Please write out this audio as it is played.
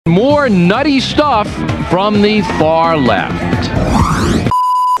More nutty stuff from the far left.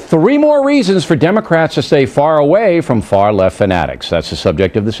 3 more reasons for Democrats to stay far away from far-left fanatics. That's the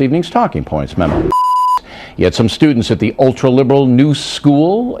subject of this evening's Talking Points memo. Yet some students at the ultra-liberal New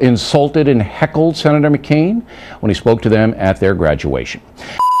School insulted and heckled Senator McCain when he spoke to them at their graduation.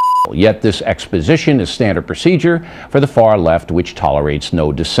 Yet this exposition is standard procedure for the far left, which tolerates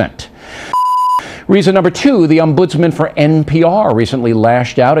no dissent. Reason number 2, the ombudsman for NPR recently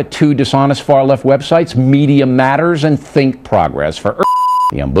lashed out at 2 dishonest far-left websites, Media Matters and Think Progress. The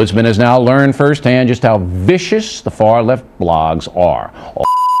ombudsman has now learned firsthand just how vicious the far-left blogs are.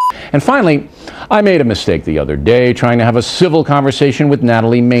 And finally, I made a mistake the other day trying to have a civil conversation with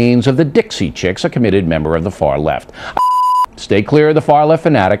Natalie Maines of the Dixie Chicks, a committed member of the far left. Stay clear of the far-left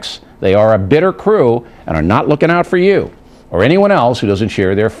fanatics. They are a bitter crew and are not looking out for you or anyone else who doesn't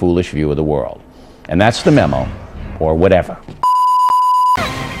share their foolish view of the world. And that's the memo, or whatever.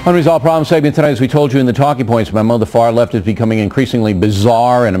 Unresolved problem segment tonight. As we told you in the Talking Points memo, the far left is becoming increasingly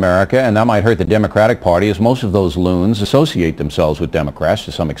bizarre in America, and that might hurt the Democratic Party, as most of those loons associate themselves with Democrats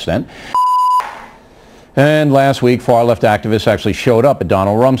to some extent. And last week, far left activists actually showed up at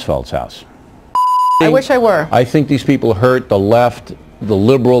Donald Rumsfeld's house. I wish I were. I think these people hurt the left, the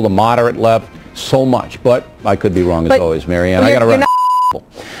liberal, the moderate left so much, but I could be wrong as always, Marianne. I got to run.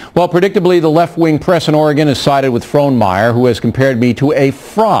 Well, predictably, the left-wing press in Oregon has sided with Frohnmeyer, who has compared me to a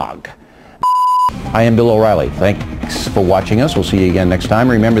frog. I am Bill O'Reilly. Thanks for watching us. We'll see you again next time.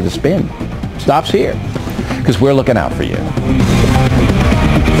 Remember, the spin stops here, because we're looking out for you.